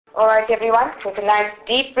All right, everyone, take a nice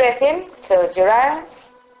deep breath in, close your eyes,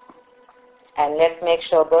 and let's make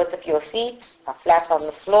sure both of your feet are flat on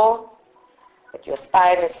the floor, that your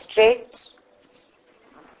spine is straight,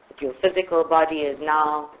 that your physical body is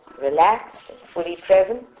now relaxed and fully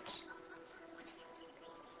present.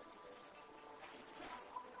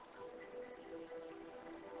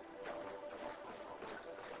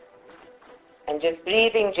 And just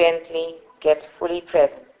breathing gently, get fully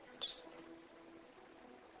present.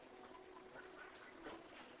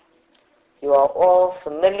 You are all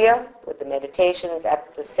familiar with the meditations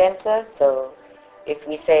at the center, so if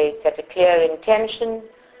we say set a clear intention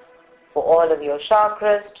for all of your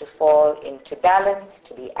chakras to fall into balance,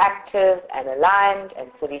 to be active and aligned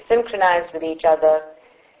and fully synchronized with each other,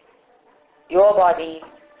 your body,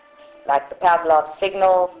 like the Pavlov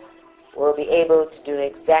signal, will be able to do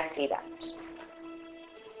exactly that.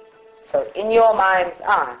 So in your mind's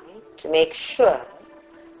eye, to make sure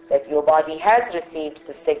that your body has received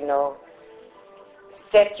the signal,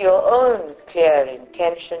 set your own clear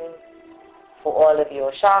intention for all of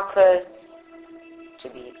your chakras to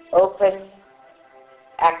be open,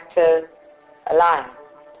 active, aligned,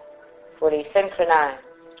 fully synchronized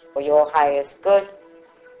for your highest good,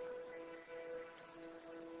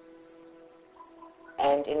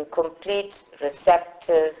 and in complete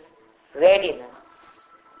receptive readiness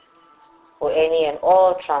for any and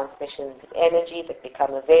all transmissions of energy that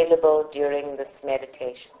become available during this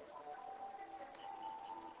meditation.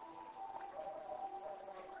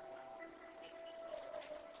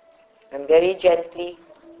 And very gently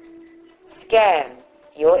scan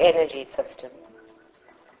your energy system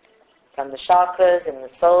from the chakras in the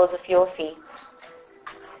soles of your feet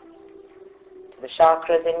to the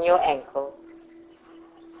chakras in your ankles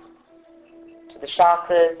to the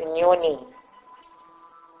chakras in your knees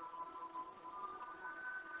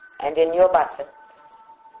and in your buttocks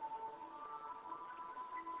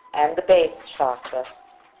and the base chakra,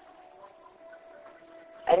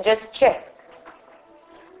 and just check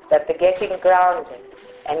that the getting grounded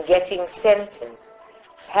and getting centered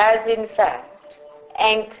has in fact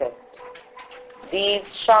anchored these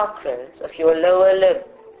chakras of your lower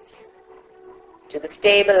limbs to the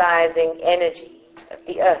stabilizing energy of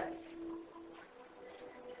the earth.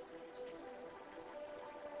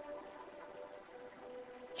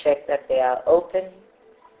 Check that they are open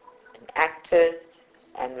and active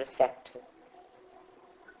and receptive.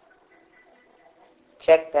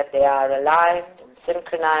 Check that they are aligned and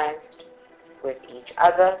synchronized with each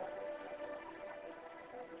other,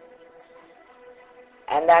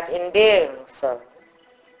 and that in being so,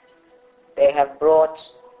 they have brought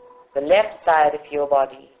the left side of your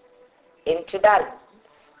body into balance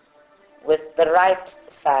with the right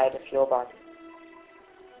side of your body.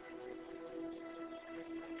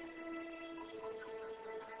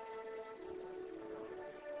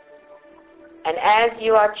 And as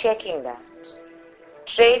you are checking that,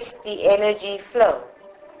 trace the energy flow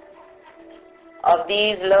of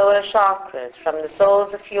these lower chakras from the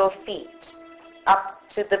soles of your feet up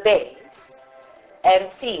to the base and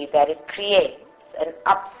see that it creates an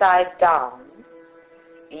upside down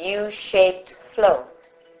U-shaped flow,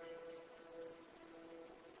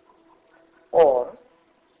 or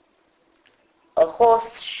a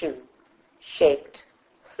horseshoe shaped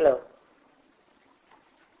flow,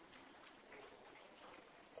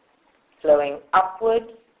 flowing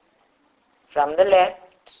upward from the left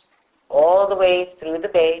all the way through the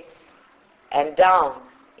base and down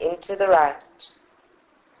into the right,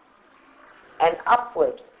 and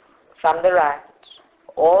upward from the right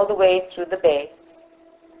all the way through the base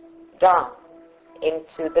down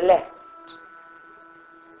into the left,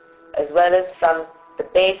 as well as from the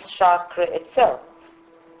base chakra itself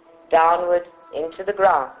downward into the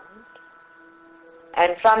ground,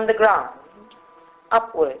 and from the ground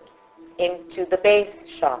upward into the base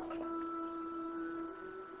chakra.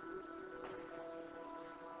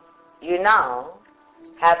 You now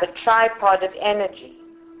have a tripod of energy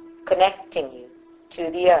connecting you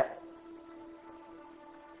to the earth.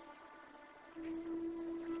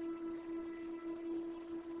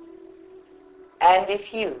 And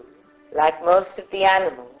if you, like most of the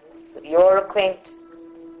animals of your acquaintance,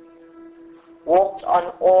 walked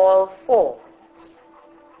on all fours,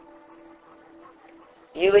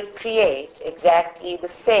 you would create exactly the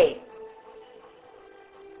same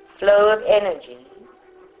flow of energy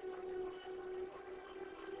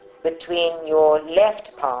between your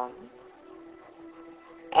left palm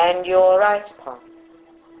and your right palm.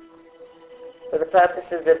 For the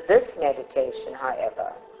purposes of this meditation,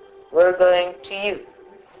 however, we're going to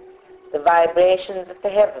use the vibrations of the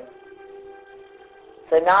heavens.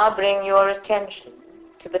 So now bring your attention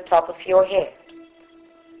to the top of your head.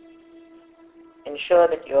 Ensure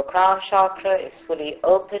that your crown chakra is fully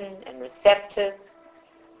open and receptive,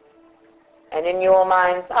 and in your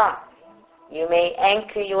mind's eye, you may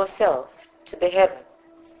anchor yourself to the heavens,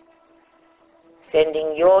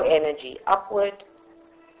 sending your energy upward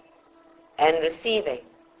and receiving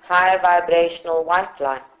high vibrational white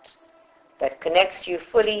light that connects you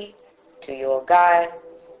fully to your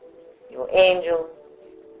guides, your angels,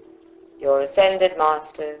 your ascended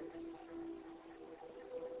masters,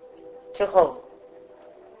 to home,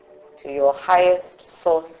 to your highest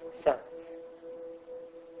source self.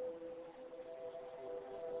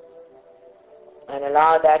 And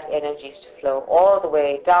allow that energy to flow all the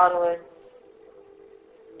way downwards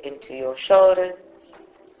into your shoulders,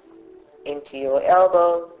 into your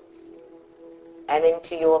elbows, and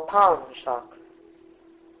into your palm chakras.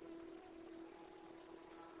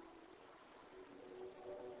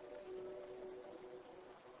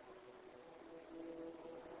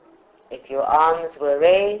 If your arms were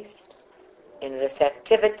raised in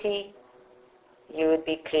receptivity, you would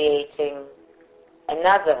be creating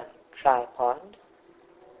another tripod,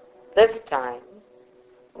 this time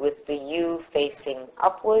with the U facing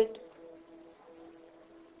upward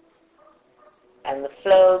and the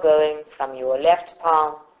flow going from your left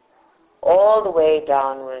palm all the way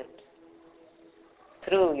downward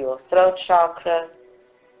through your throat chakra,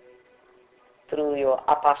 through your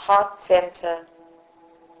upper heart center,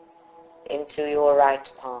 into your right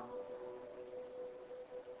palm.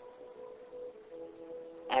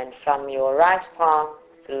 And from your right palm,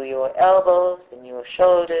 through your elbows and your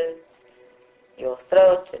shoulders, your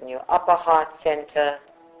throat and your upper heart center,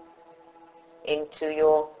 into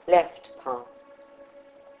your left palm.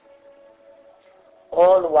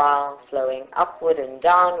 All the while flowing upward and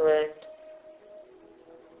downward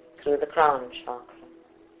through the crown chakra,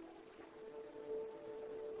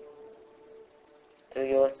 through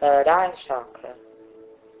your third eye chakra,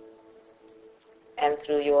 and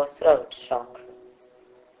through your throat chakra.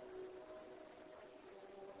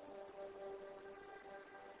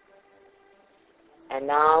 And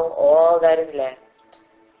now all that is left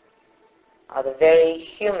are the very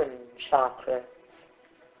human chakras,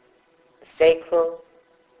 the sacral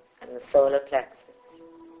and the solar plexus,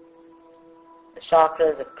 the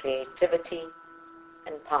chakras of creativity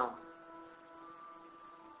and power.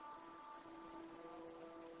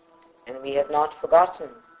 And we have not forgotten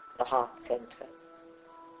the heart center,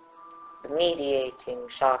 the mediating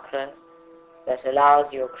chakra that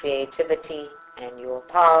allows your creativity and your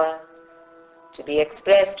power to be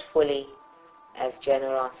expressed fully as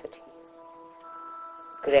generosity,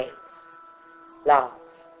 grace, love,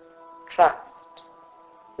 trust,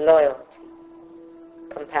 loyalty,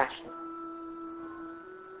 compassion.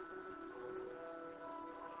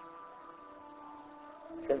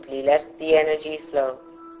 Simply let the energy flow,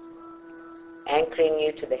 anchoring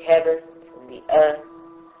you to the heavens and the earth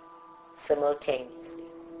simultaneously.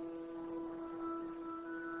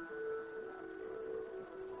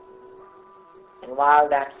 And while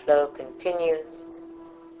that flow continues,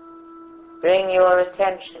 bring your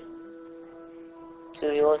attention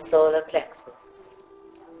to your solar plexus,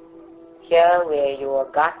 here where your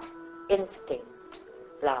gut instinct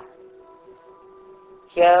lies,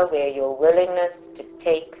 here where your willingness to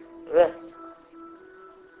take risks,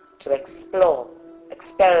 to explore,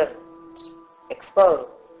 experiment, expose,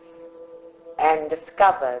 and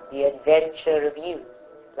discover the adventure of you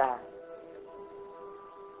lies.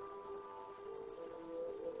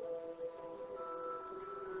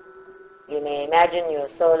 You may imagine your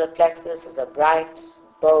solar plexus as a bright,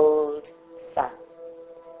 bold sun.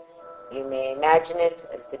 You may imagine it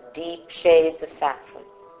as the deep shades of saffron.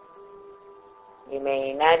 You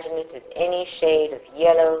may imagine it as any shade of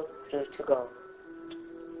yellow through to gold.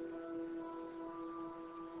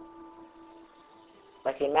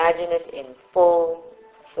 But imagine it in full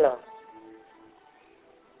flow.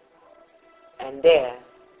 And there,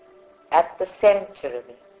 at the center of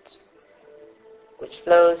it, which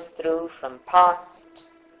flows through from past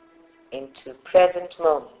into present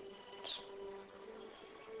moment,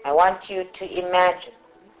 I want you to imagine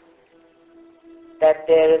that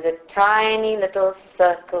there is a tiny little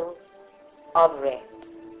circle of red,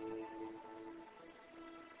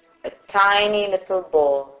 a tiny little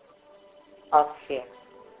ball of fear.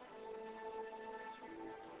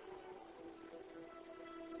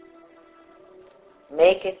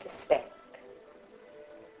 Make it a speck.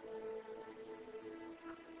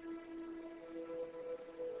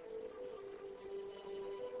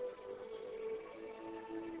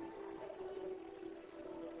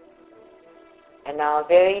 And now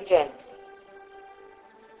very gently,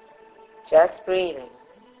 just breathing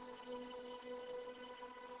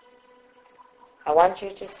I want you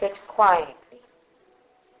to sit quietly,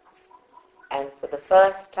 and for the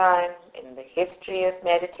first time in the history of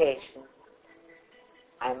meditation,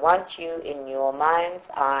 I want you in your mind's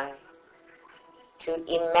eye to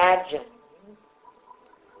imagine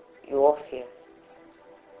your fears.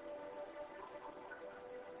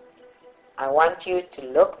 I want you to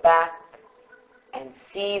look back and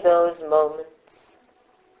see those moments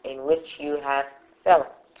in which you have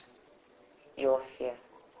felt your fear,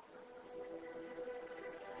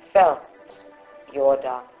 felt your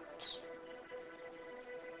doubt,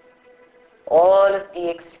 all of the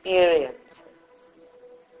experiences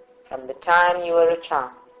from the time you were a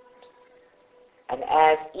child. And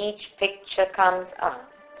as each picture comes up,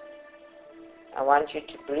 I want you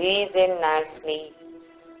to breathe in nicely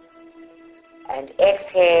and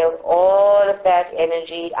exhale all of that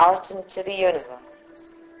energy out into the universe.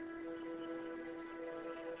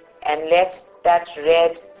 And let that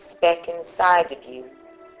red speck inside of you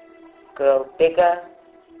grow bigger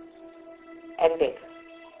and bigger.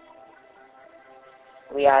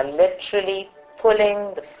 We are literally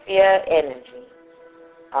pulling the fear energy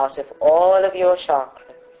out of all of your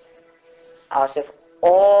chakras, out of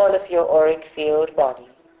all of your auric field bodies,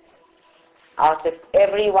 out of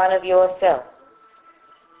every one of your cells,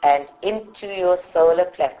 and into your solar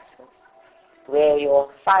plexus, where your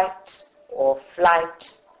fight or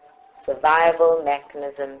flight survival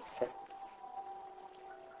mechanism sits,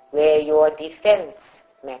 where your defense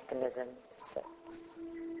mechanism sits.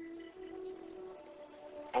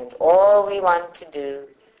 And all we want to do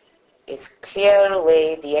is clear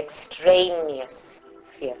away the extraneous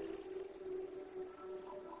fear.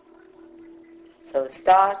 So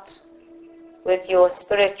start with your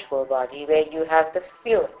spiritual body, where you have the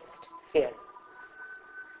fewest fears.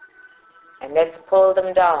 And let's pull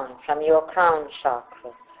them down from your crown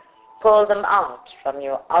chakra. Pull them out from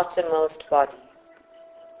your outermost body.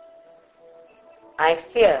 I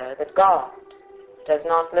fear that God does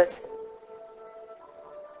not listen.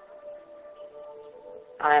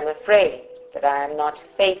 I am afraid that I am not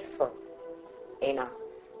faithful enough,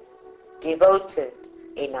 devoted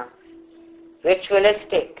enough,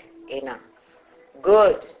 ritualistic enough,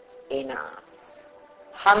 good enough,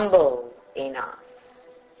 humble enough,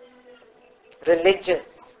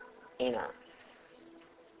 religious enough,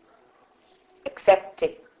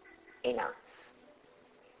 accepting enough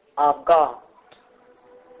of God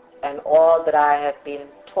and all that I have been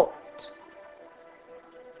taught.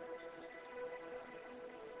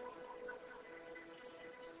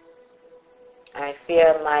 I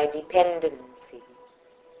fear my dependency.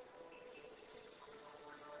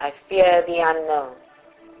 I fear the unknown.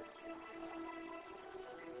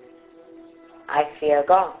 I fear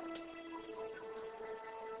God.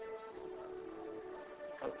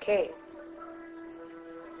 Okay.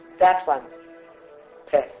 That one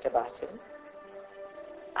pressed a button.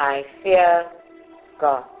 I fear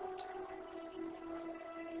God.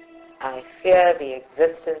 I fear the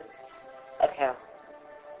existence of hell.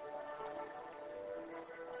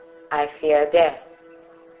 I fear death.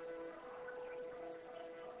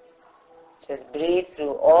 Just breathe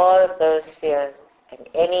through all of those fears and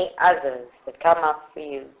any others that come up for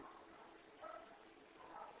you.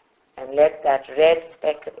 And let that red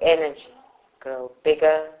speck of energy grow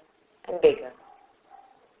bigger and bigger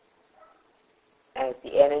as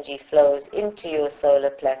the energy flows into your solar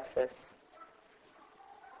plexus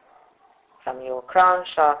from your crown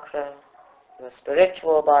chakra, your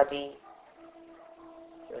spiritual body,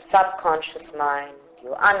 your subconscious mind,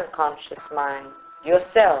 your unconscious mind, your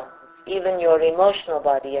cells, even your emotional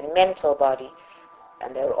body and mental body,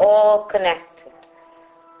 and they're all connected.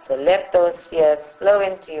 So let those fears flow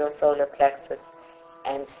into your solar plexus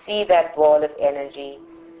and see that ball of energy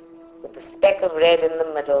with the speck of red in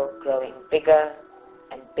the middle growing bigger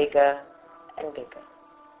and bigger and bigger.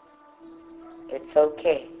 It's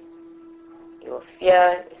okay. Your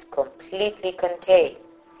fear is completely contained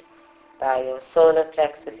by your solar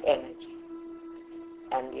plexus energy.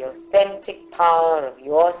 And the authentic power of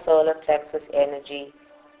your solar plexus energy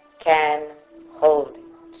can hold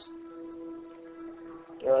it.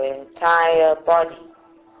 Your entire body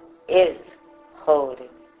is holding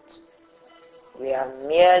it. We are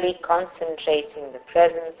merely concentrating the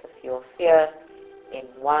presence of your fear in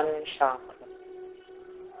one chakra.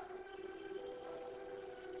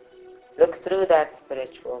 Look through that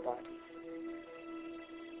spiritual body.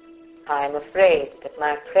 I am afraid that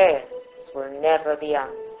my prayers will never be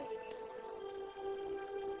answered.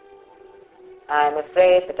 I am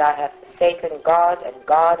afraid that I have forsaken God and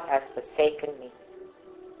God has forsaken me.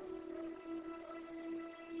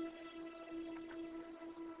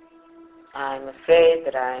 I am afraid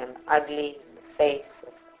that I am ugly in the face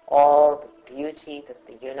of all the beauty that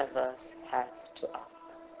the universe has to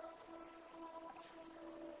offer.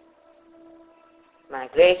 My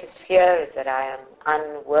greatest fear is that I am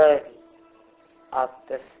unworthy of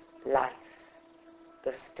this life,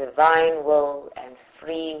 this divine will and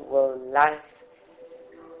free will life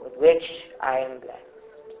with which I am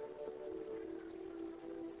blessed.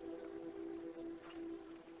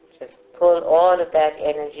 Just pull all of that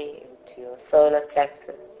energy into your solar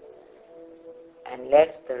plexus and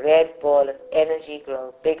let the red ball of energy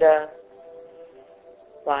grow bigger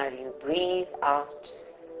while you breathe out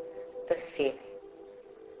the feeling,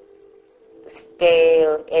 the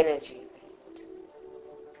stale energy.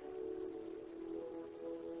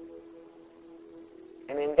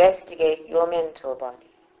 And investigate your mental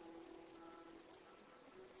body.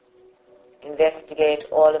 Investigate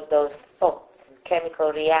all of those thoughts and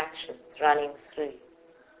chemical reactions running through you.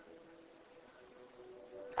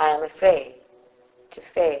 I am afraid to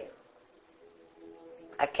fail.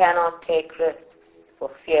 I cannot take risks for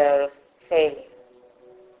fear of failure.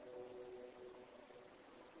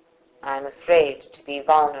 I am afraid to be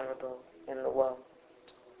vulnerable in the world.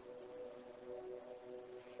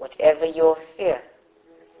 Whatever your fear,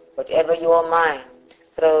 whatever your mind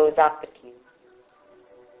throws up at you,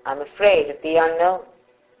 I'm afraid of the unknown.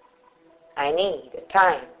 I need a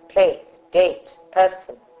time, place, date,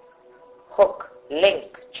 person, hook,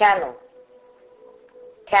 link, channel,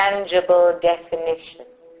 tangible definition.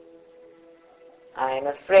 I am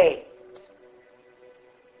afraid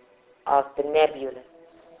of the nebulous.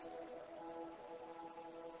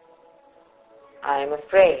 I am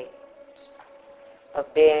afraid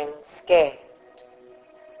of being scared.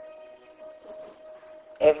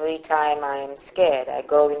 Every time I am scared, I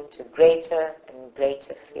go into greater and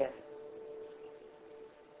greater fear.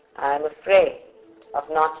 I am afraid of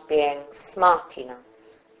not being smart enough,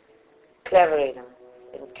 clever enough,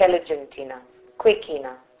 intelligent enough, quick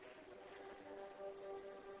enough,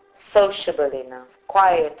 sociable enough,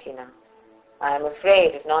 quiet enough. I am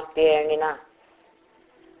afraid of not being enough.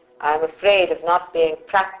 I am afraid of not being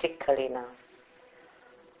practical enough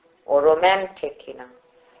or romantic enough.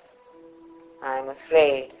 I am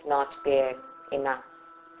afraid of not being enough,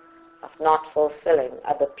 of not fulfilling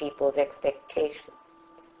other people's expectations.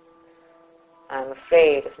 I am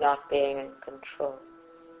afraid of not being in control.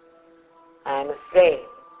 I am afraid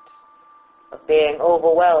of being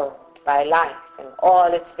overwhelmed by life and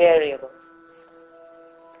all its variables.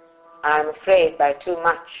 I am afraid by too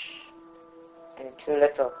much and too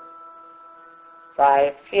little. So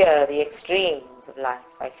I fear the extremes of life.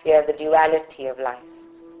 I fear the duality of life.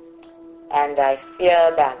 And I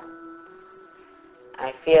fear balance.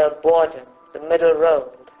 I fear boredom, the middle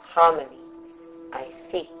road, harmony. I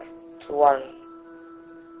seek to worry.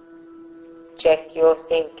 Check your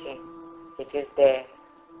thinking. It is there.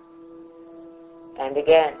 And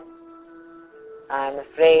again, I am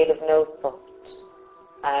afraid of no thought.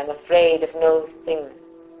 I am afraid of no thingness.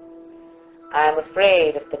 I am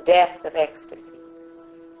afraid of the death of ecstasy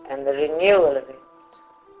and the renewal of it.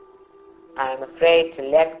 I am afraid to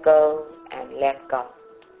let go and let God.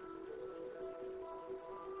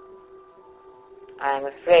 I am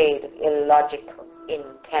afraid of illogical,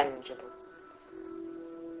 intangibles.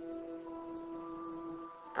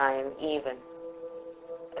 I am even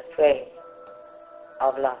afraid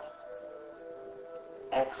of love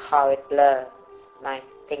and how it blurs my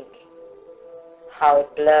thinking, how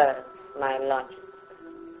it blurs my logic.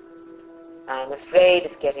 I am afraid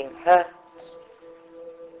of getting hurt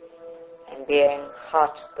and being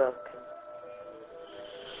heartbroken.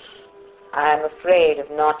 I am afraid of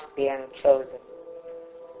not being chosen,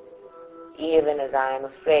 even as I am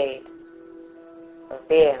afraid of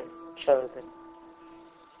being chosen.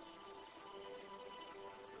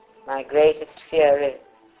 My greatest fear is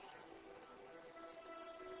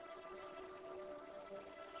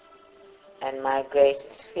and my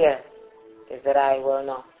greatest fear is that I will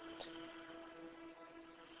not.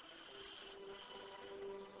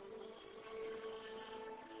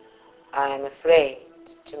 I am afraid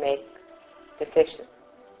to make decisions,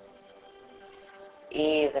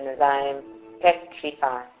 even as I am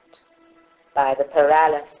petrified by the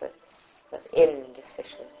paralysis of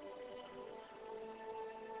indecision.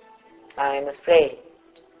 I am afraid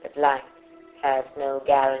that life has no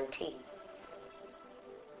guarantees.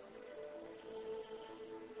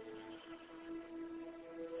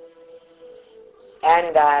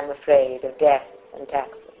 And I am afraid of death and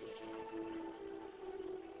taxes.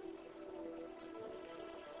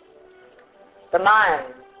 The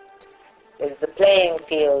mind is the playing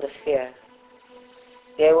field of fear.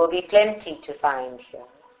 There will be plenty to find here.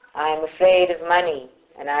 I am afraid of money,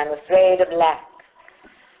 and I am afraid of lack,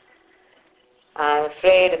 I am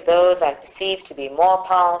afraid of those I perceive to be more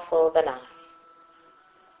powerful than I.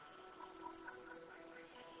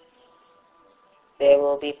 There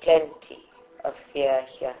will be plenty of fear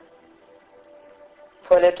here.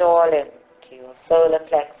 Pull it all into your solar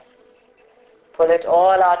plexus. Pull it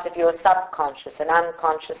all out of your subconscious and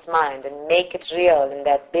unconscious mind and make it real in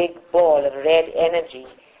that big ball of red energy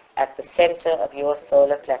at the center of your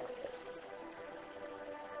solar plexus.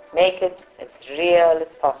 Make it as real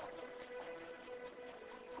as possible.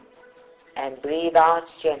 And breathe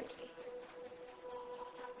out gently.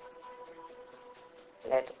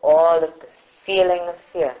 Let all of the feeling of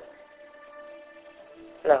fear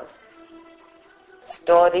flow.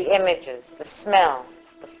 Store the images, the smells,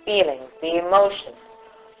 the feelings, the emotions,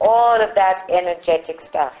 all of that energetic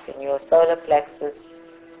stuff in your solar plexus,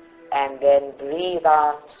 and then breathe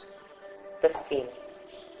out the feeling.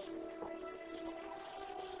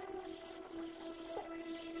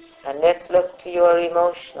 And let's look to your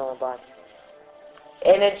emotional body.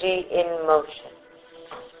 Energy in motion.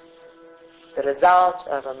 The result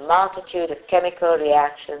of a multitude of chemical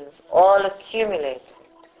reactions all accumulated,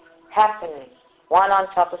 happening one on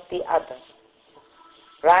top of the other,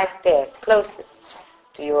 right there, closest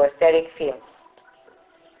to your etheric field.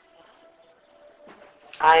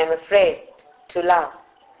 I am afraid to love.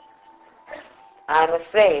 I am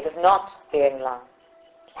afraid of not being loved.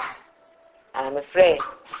 I am afraid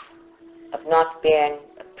of not being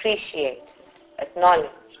appreciated,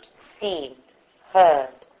 acknowledged, seen, heard,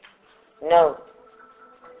 known.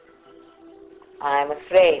 I am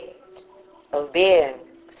afraid of being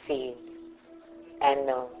seen and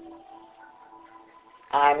known.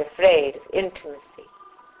 I am afraid of intimacy,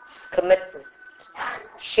 commitment,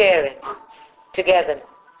 sharing, togetherness.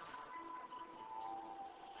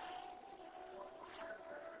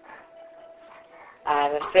 I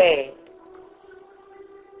am afraid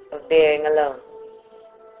of being alone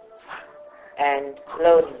and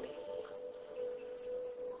lonely.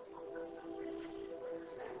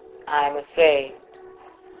 I am afraid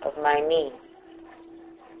of my needs.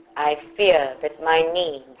 I fear that my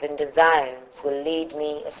needs and desires will lead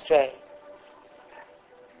me astray.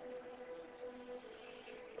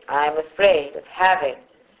 I am afraid of having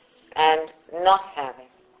and not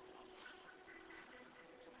having.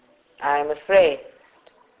 I am afraid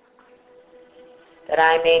that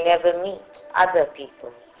I may never meet other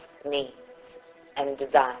people's needs and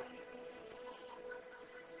desires.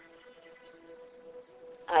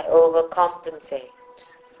 I overcompensate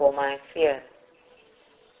for my fears.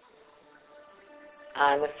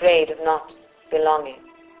 I am afraid of not belonging.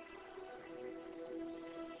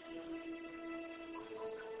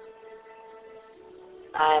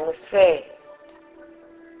 I am afraid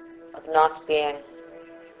of not being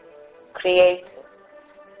creative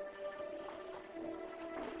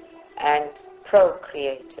and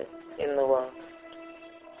procreative in the world.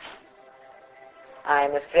 I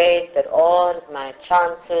am afraid that all of my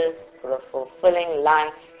chances for a fulfilling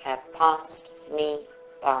life have passed me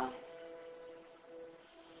by.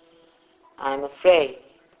 I am afraid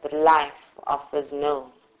that life offers no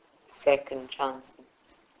second chances.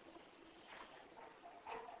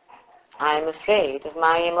 I am afraid of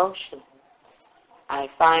my emotions. I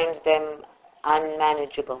find them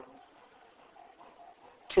unmanageable,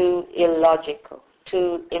 too illogical,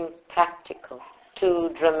 too impractical, too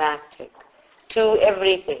dramatic, too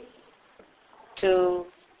everything, too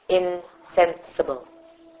insensible,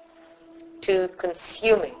 too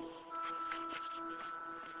consuming.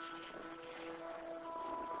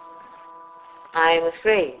 I am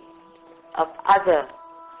afraid of other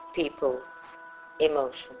people's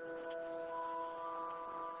emotions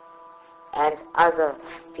and other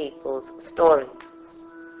people's stories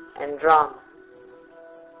and dramas.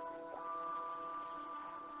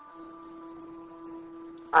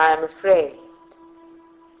 I am afraid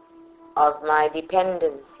of my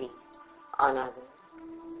dependency on others.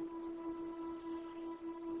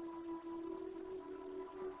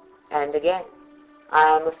 And again, I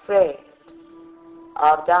am afraid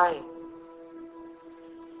of dying.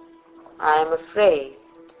 I am afraid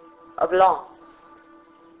of loss,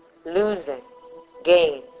 losing,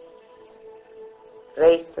 gains,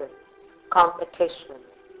 races, competitions,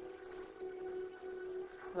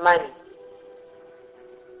 money,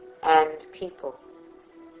 and people.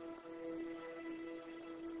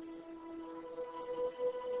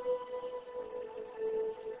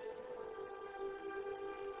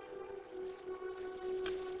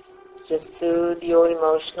 Just soothe your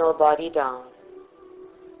emotional body down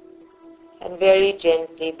and very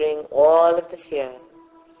gently bring all of the fears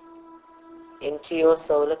into your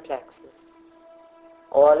solar plexus,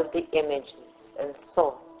 all of the images and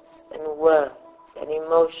thoughts and words and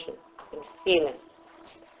emotions and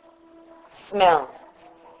feelings, smells,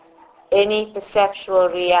 any perceptual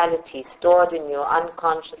reality stored in your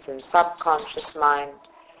unconscious and subconscious mind,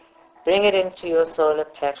 bring it into your solar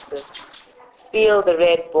plexus. Feel the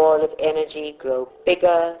red ball of energy grow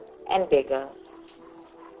bigger and bigger,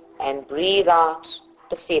 and breathe out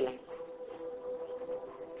the feeling.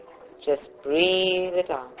 Just breathe it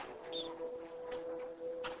out.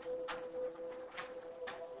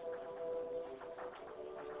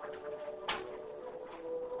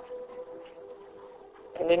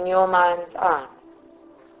 And in your mind's eye,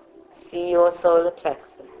 see your solar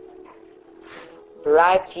plexus,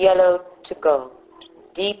 bright yellow to gold,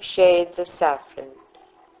 deep shades of saffron,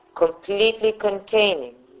 completely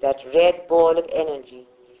containing that red ball of energy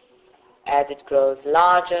as it grows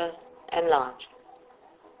larger and larger.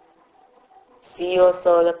 See your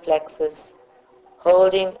solar plexus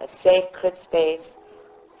holding a sacred space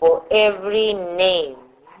for every named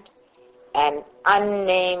and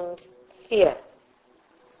unnamed fear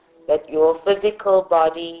that your physical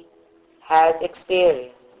body has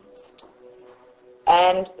experienced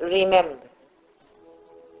and remembers.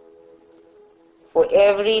 For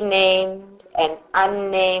every named and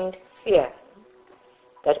unnamed fear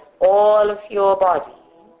that all of your bodies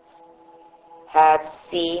have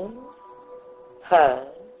seen, heard,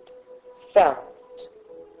 felt,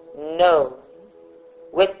 known,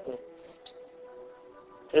 witnessed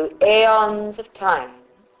through aeons of time,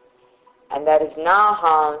 and that is now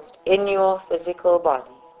housed in your physical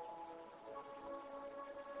body.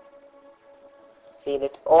 Feel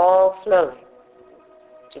it all flowing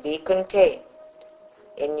to be contained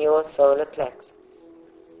in your solar plexus,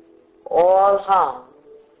 all housed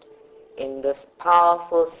in this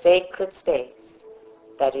powerful sacred space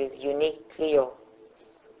that is uniquely yours.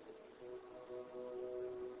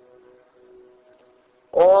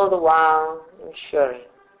 All the while ensuring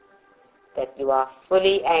that you are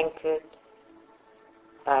fully anchored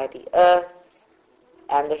by the earth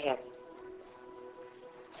and the heavens,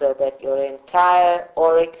 so that your entire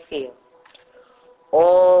auric field,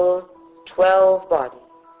 all 12 bodies,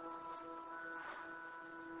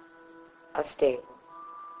 are stable.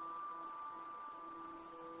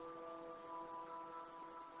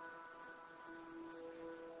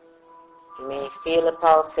 You may feel a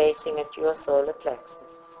pulsating at your solar plexus.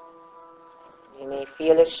 You may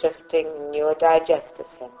feel a shifting in your digestive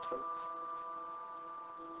centers.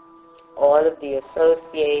 All of the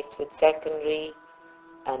associated secondary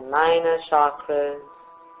and minor chakras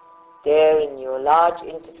there in your large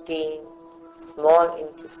intestines, small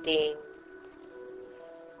intestines,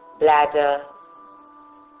 bladder,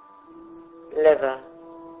 liver,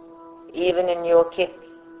 even in your kidneys,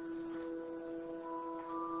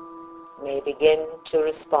 may begin to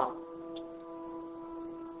respond.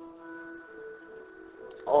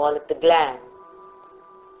 All of the glands,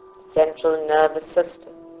 central nervous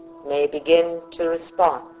system, may begin to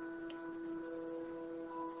respond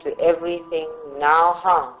to everything now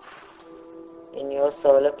housed in your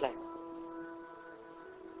solar plexus.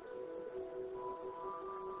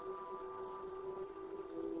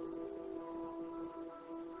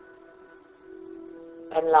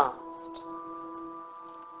 And last,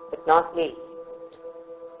 but not least,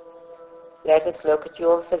 let us look at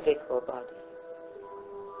your physical body.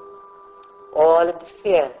 All of the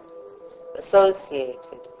fears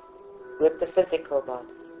associated with the physical body.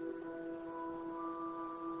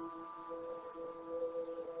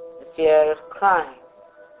 The fear of crime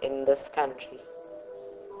in this country.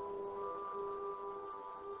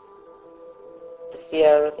 The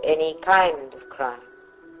fear of any kind of crime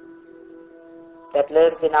that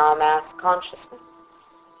lives in our mass consciousness,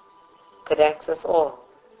 connects us all.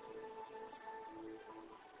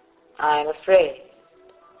 I am afraid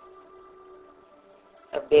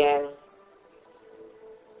of being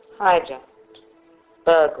hijacked,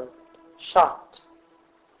 burgled, shot,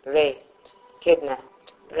 raped,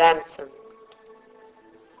 kidnapped, ransomed,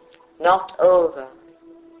 knocked over,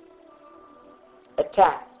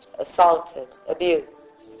 attacked, assaulted, abused.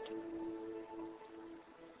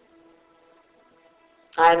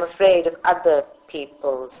 I am afraid of other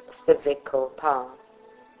people's physical power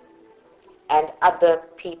and other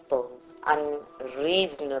people's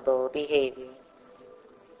unreasonable behavior.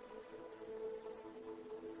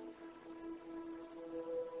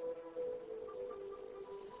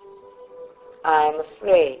 I am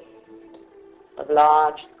afraid of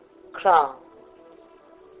large crowds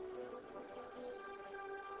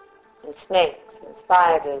and snakes and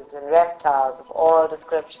spiders and reptiles of all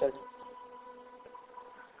descriptions.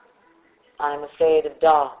 I am afraid of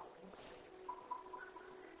dogs.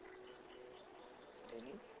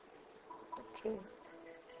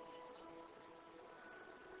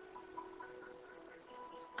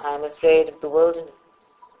 I am afraid of the wilderness,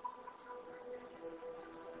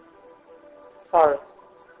 forests,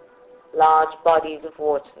 large bodies of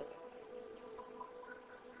water,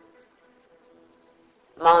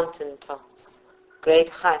 mountain tops, great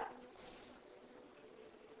heights.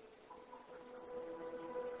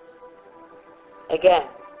 Again,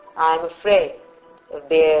 I am afraid of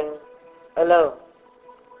being alone.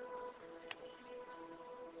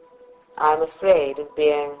 I am afraid of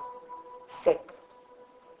being sick,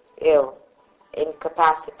 ill,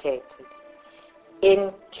 incapacitated,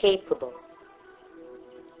 incapable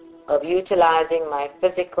of utilizing my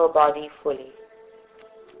physical body fully.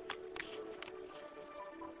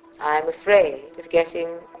 I am afraid of getting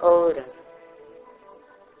older.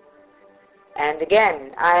 And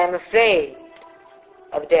again, I am afraid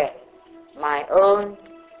of death, my own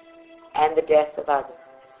and the death of others.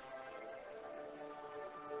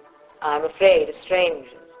 I am afraid of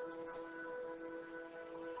strangers.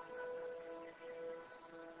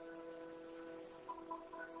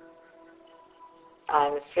 I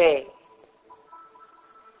am afraid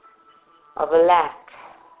of a lack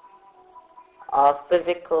of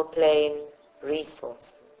physical plane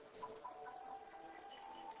resources,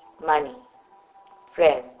 money,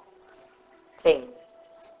 friends, things,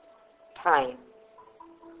 time.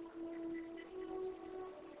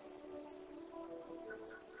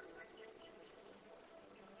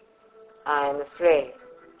 I am afraid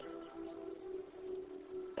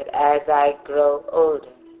that as I grow older,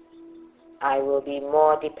 I will be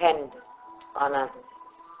more dependent on others.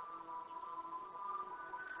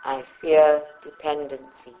 I fear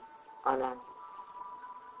dependency on others.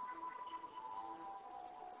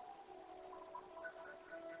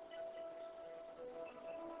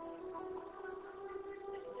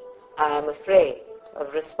 I am afraid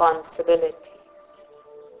of responsibilities.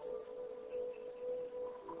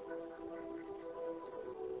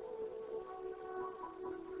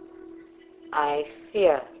 I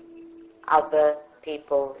fear other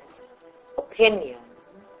people's opinions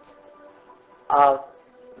of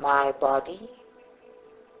my body,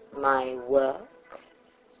 my work,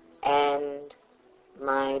 and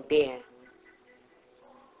my being.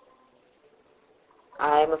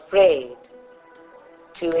 I am afraid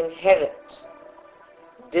to inherit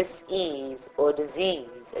dis-ease or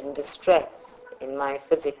disease and distress in my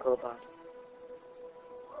physical body.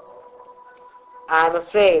 I am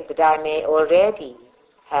afraid that I may already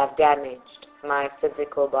have damaged my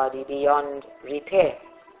physical body beyond repair.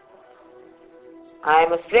 I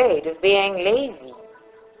am afraid of being lazy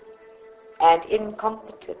and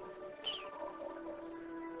incompetent.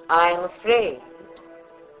 I am afraid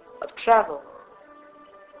of travel.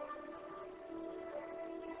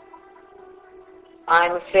 I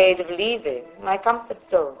am afraid of leaving my comfort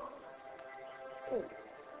zone.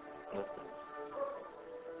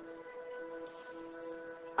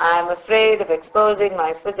 I am afraid of exposing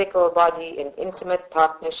my physical body in intimate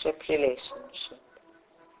partnership relationship.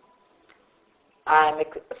 I am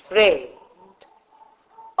afraid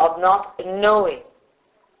of not knowing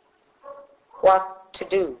what to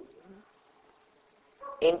do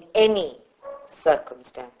in any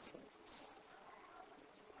circumstances.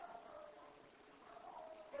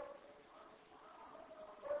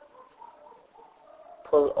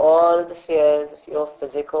 Pull all the fears of your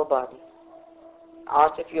physical body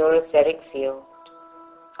out of your etheric field,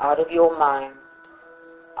 out of your mind,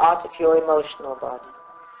 out of your emotional body,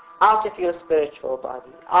 out of your spiritual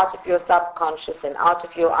body, out of your subconscious and out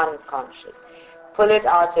of your unconscious. Pull it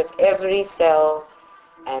out of every cell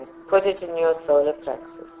and put it in your solar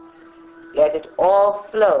plexus. Let it all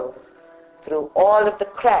flow through all of the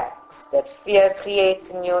cracks that fear creates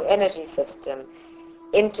in your energy system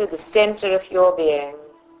into the center of your being,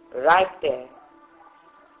 right there,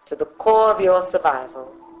 to the core of your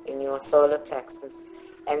survival in your solar plexus,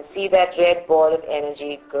 and see that red ball of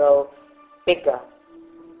energy grow bigger,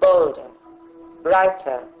 bolder,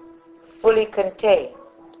 brighter, fully contained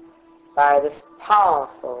by this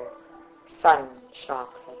powerful sun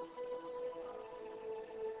chakra.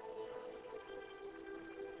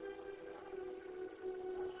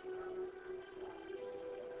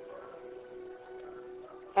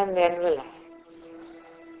 And then relax.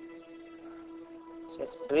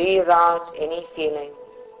 Just breathe out any feeling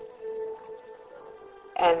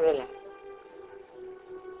and relax.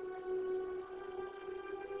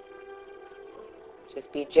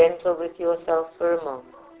 Just be gentle with yourself for a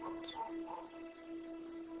moment.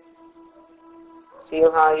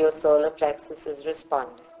 Feel how your solar plexus is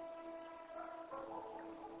responding.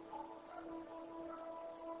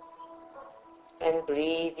 And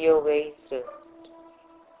breathe your way through it.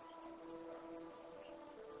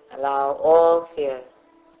 Allow all fears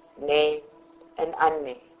named and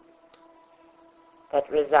unnamed, that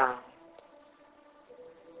reside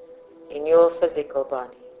in your physical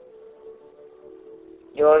body,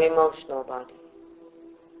 your emotional body,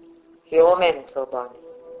 your mental body,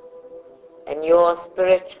 and your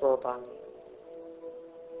spiritual body,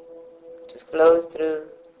 to flow through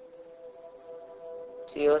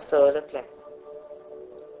to your solar plexus.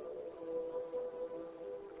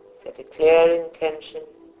 Set a clear intention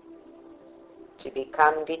to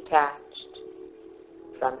become detached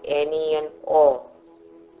from any and all,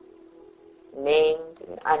 named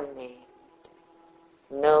and unnamed,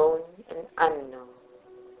 known and unknown,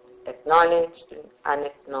 acknowledged and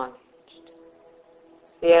unacknowledged,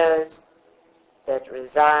 fears that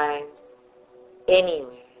reside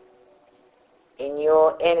anywhere in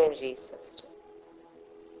your energy system.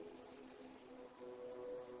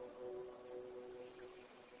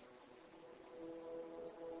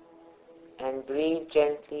 And breathe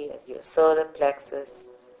gently as your solar plexus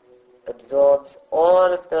absorbs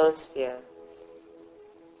all of those fears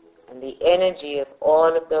and the energy of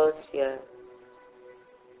all of those fears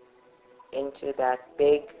into that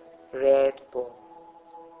big red ball.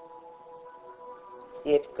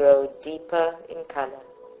 See it grow deeper in color.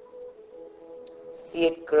 See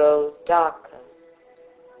it grow darker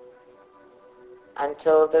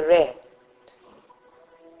until the red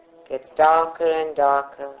gets darker and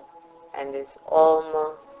darker and is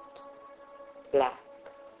almost black.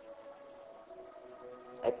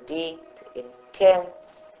 A deep,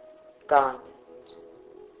 intense garnet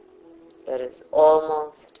that is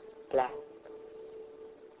almost black.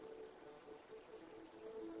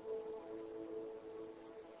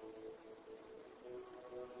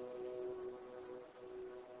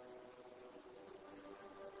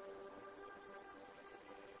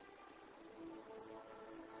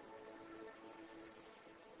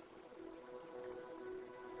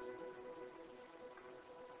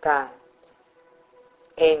 Guides,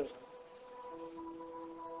 angels,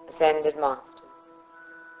 ascended masters,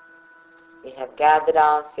 we have gathered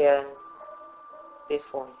our fears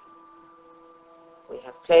before you. We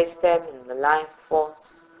have placed them in the life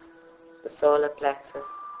force, the solar plexus,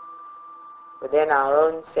 within our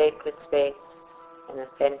own sacred space and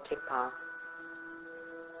authentic power.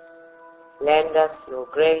 Lend us your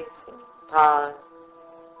grace and your power,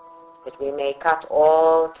 that we may cut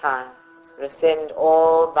all ties, rescind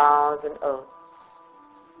all vows and oaths,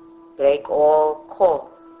 break all cords,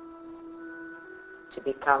 to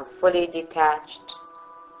become fully detached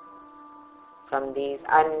from these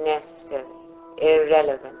unnecessary,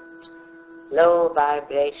 irrelevant, low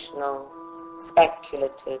vibrational,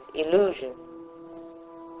 speculative illusions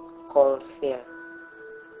called fear.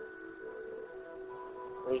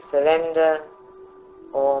 We surrender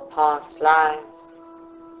all past lives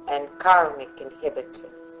and karmic inhibitors,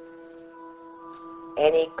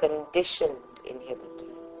 any conditioned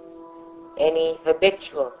inhibitors, any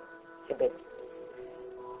habitual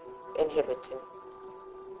inhibitors.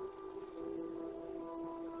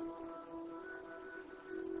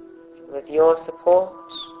 With your support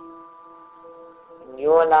and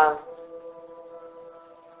your love,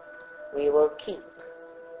 we will keep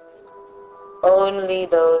only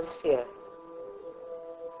those fears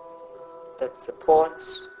that support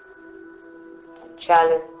and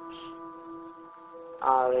challenge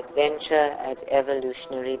our adventure as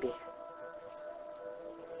evolutionary beings.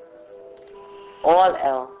 All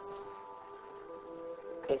else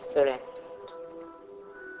is surrendered.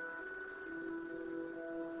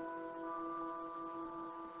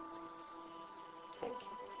 Thank you.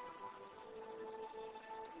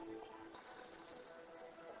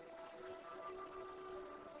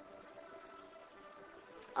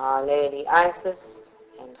 Our Lady Isis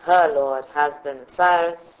and her Lord husband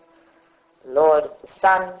Osiris, the Lord of the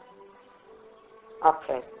Sun, are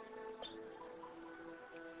present.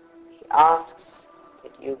 He asks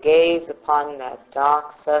that you gaze upon that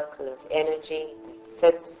dark circle of energy that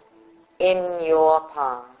sits in your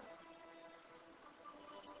palm.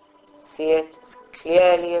 See it as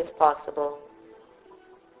clearly as possible,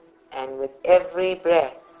 and with every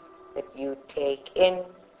breath that you take in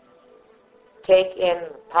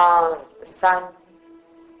the power of the sun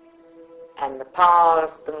and the power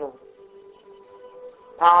of the moon,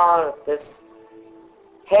 power of this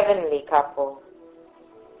heavenly couple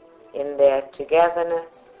in their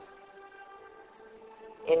togetherness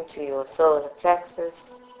into your solar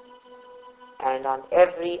plexus, and on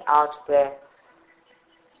every out-breath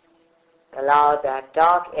allow that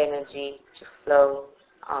dark energy to flow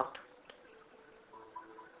outward.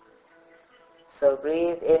 So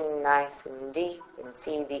breathe in nice and deep and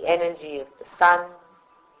see the energy of the sun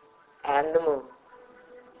and the moon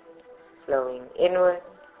flowing inward,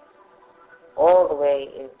 all the way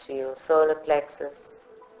into your solar plexus.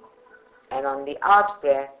 And on the out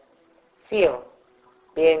breath, feel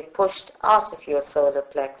being pushed out of your solar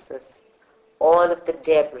plexus all of the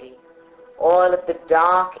debris, all of the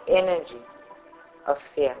dark energy of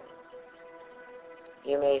fear.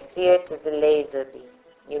 You may see it as a laser beam.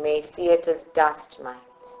 You may see it as dust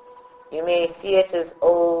mites. You may see it as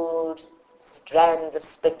old strands of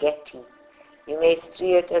spaghetti. You may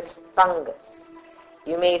see it as fungus.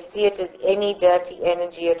 You may see it as any dirty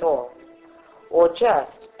energy at all, or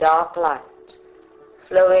just dark light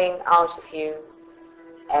flowing out of you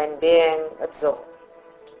and being absorbed.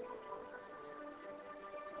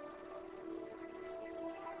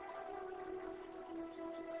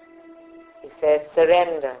 He says,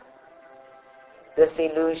 surrender this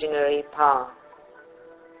illusionary power.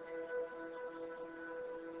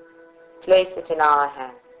 Place it in our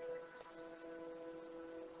hands.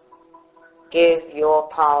 Give your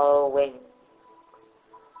power wings.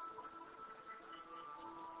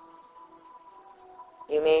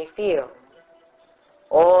 You may feel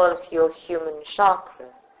all of your human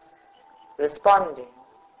chakras responding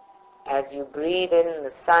as you breathe in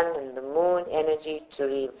the sun and the moon energy to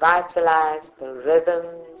revitalize the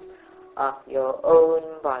rhythms of your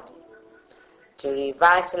own body, to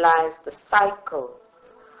revitalize the cycles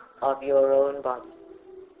of your own body,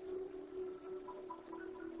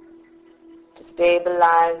 to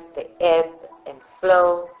stabilize the ebb and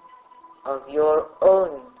flow of your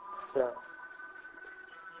own flow.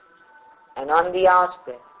 And on the out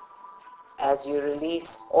breath, as you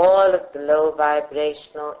release all of the low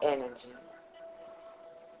vibrational energy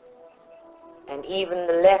and even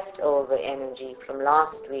the leftover energy from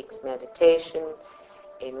last week's meditation,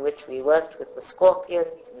 in which we worked with the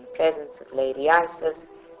scorpions in the presence of Lady Isis,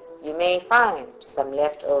 you may find some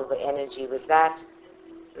leftover energy with that.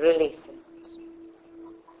 Release it.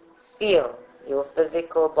 Feel your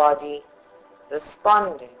physical body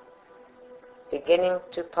responding, beginning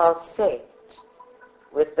to pulsate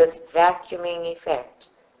with this vacuuming effect,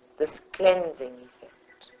 this cleansing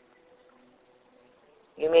effect.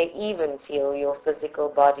 You may even feel your physical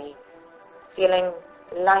body feeling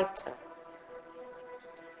lighter,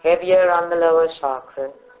 heavier on the lower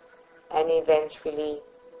chakras, and eventually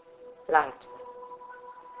lighter.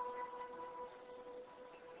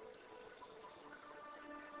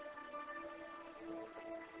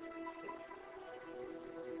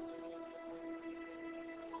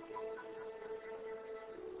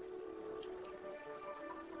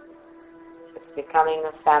 It's becoming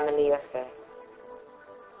a family affair.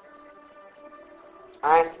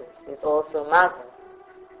 Isis is also mother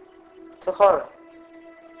to Horus.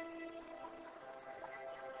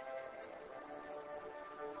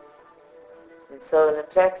 And solar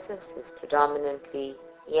plexus is predominantly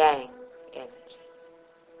yang energy.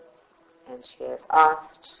 And she has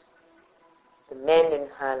asked the men in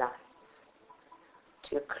her life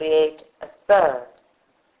to create a third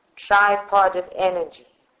tripod of energy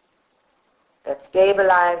that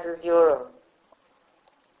stabilizes your own,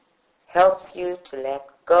 helps you to let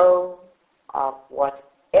go of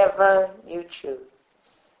whatever you choose,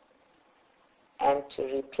 and to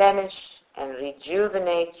replenish and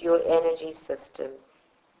rejuvenate your energy system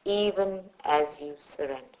even as you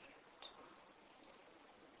surrender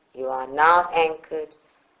it. You are now anchored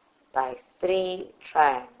by 3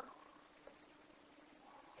 triangles,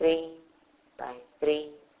 3 by 3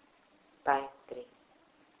 by 3.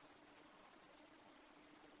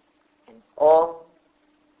 And all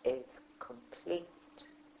is complete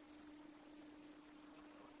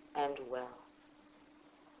and well.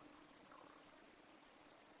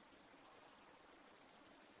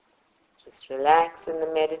 Just relax in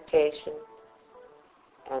the meditation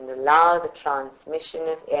and allow the transmission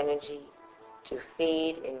of energy to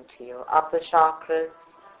feed into your upper chakras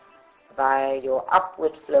via your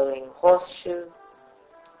upward flowing horseshoe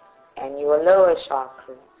and your lower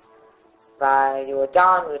chakras via your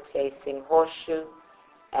downward facing horseshoe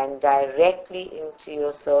and directly into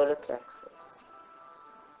your solar plexus.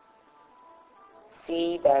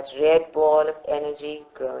 See that red ball of energy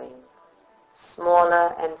growing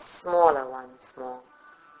smaller and smaller once more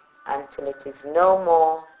until it is no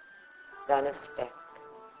more than a speck.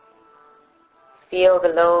 Feel the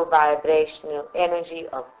low vibrational energy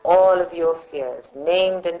of all of your fears,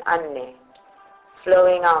 named and unnamed,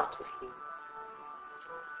 flowing out of you.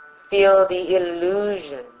 Feel the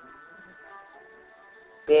illusion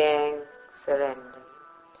being surrendered.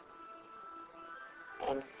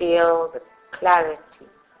 And feel the clarity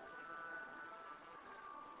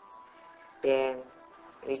being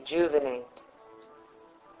rejuvenated,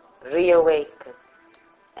 reawakened,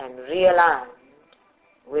 and realigned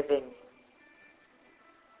within you.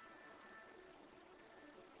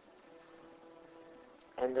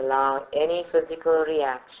 And allow any physical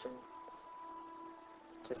reactions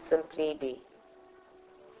to simply be.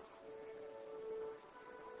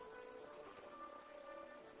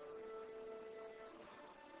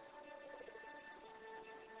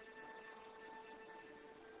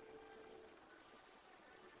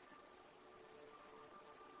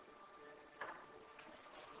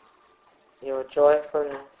 Your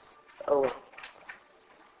joyfulness awaits.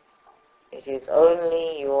 It is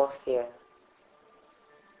only your fear,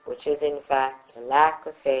 which is in fact a lack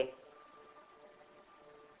of faith,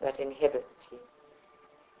 that inhibits you,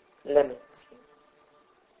 limits you.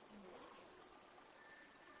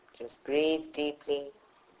 Just breathe deeply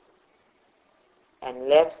and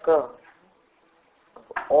let go of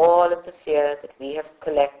all of the fear that we have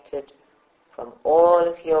collected from all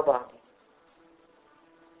of your body.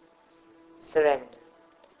 Surrender.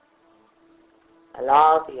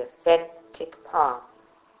 Allow the authentic power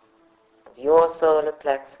of your solar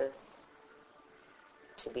plexus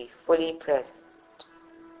to be fully present,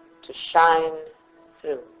 to shine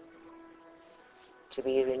through, to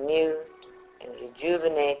be renewed and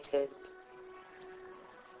rejuvenated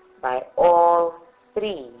by all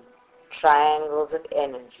three triangles of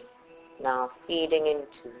energy now feeding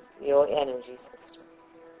into your energy system.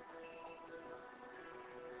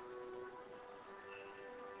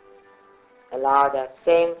 Allow that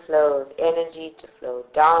same flow of energy to flow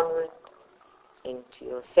downward into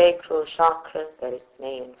your sacral chakra, that it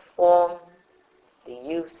may inform the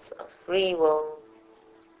use of free will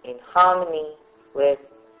in harmony with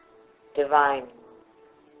divine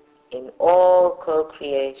will, in all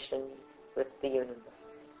co-creation with the universe,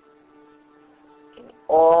 in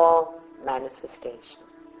all manifestation.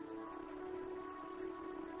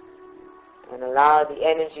 And allow the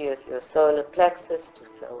energy of your solar plexus to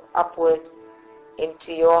flow upward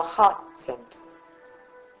into your heart center,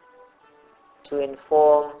 to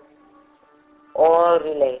inform all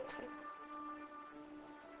relating,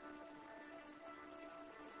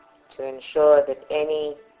 to ensure that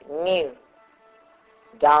any new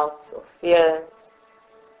doubts or fears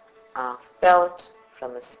are felt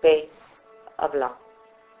from a space of love,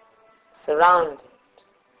 surrounded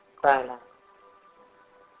by love,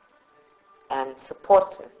 and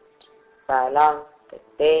supported by love, that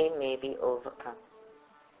they may be overcome.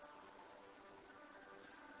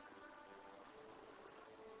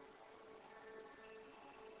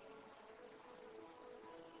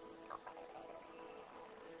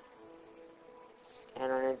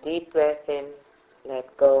 And on a deep breath in,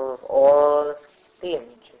 let go of all of the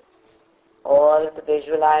images, all of the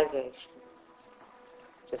visualizations.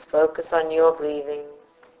 Just focus on your breathing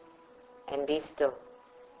and be still.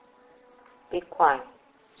 Be quiet.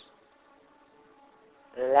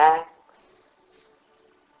 Relax.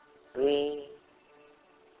 Breathe.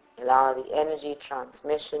 Allow the energy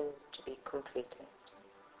transmission to be completed.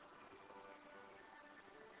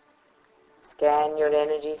 Scan your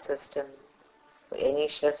energy system for any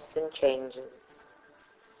shifts and changes,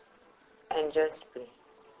 and just breathe.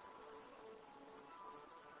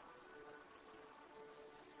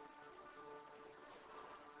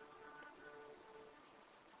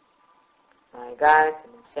 My guides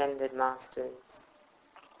and ascended masters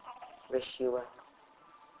wish you well.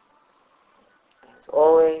 As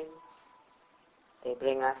always, they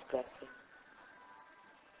bring us blessings.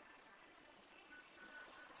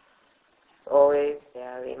 As always, they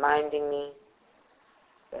are reminding me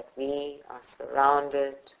that we are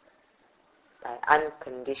surrounded by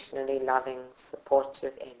unconditionally loving,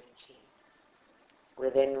 supportive energy,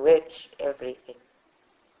 within which everything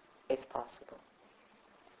is possible.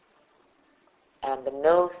 And the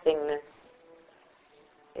no-thingness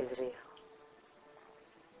is real.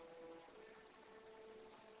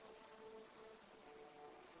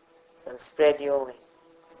 So spread your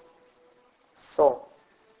wings. Soar.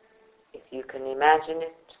 If you can imagine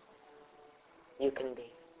it, you can be it.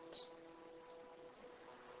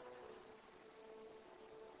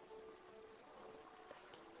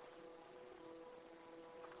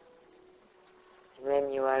 And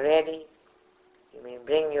when you are ready, you may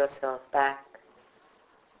bring yourself back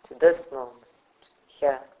to this moment,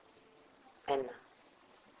 here and now.